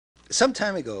some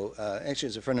time ago, actually, it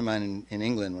was a friend of mine in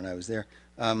England when I was there.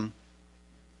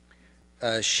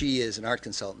 She is an art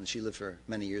consultant. She lived for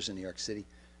many years in New York City,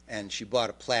 and she bought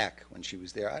a plaque when she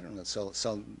was there. I don't know,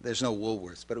 so there's no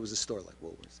Woolworths, but it was a store like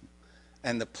Woolworths.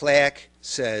 And the plaque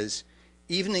says,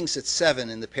 "Evenings at 7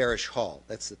 in the Parish Hall."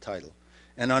 That's the title.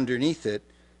 And underneath it,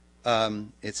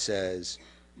 it says,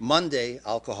 Monday,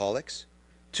 alcoholics.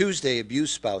 Tuesday,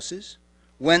 abused spouses.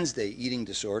 Wednesday, eating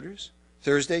disorders.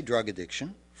 Thursday, drug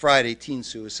addiction. Friday, teen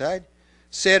suicide.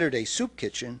 Saturday, soup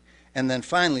kitchen. And then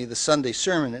finally, the Sunday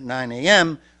sermon at 9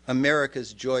 a.m.,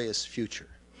 America's Joyous Future.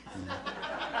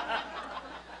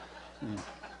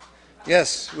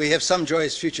 Yes, we have some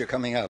joyous future coming up.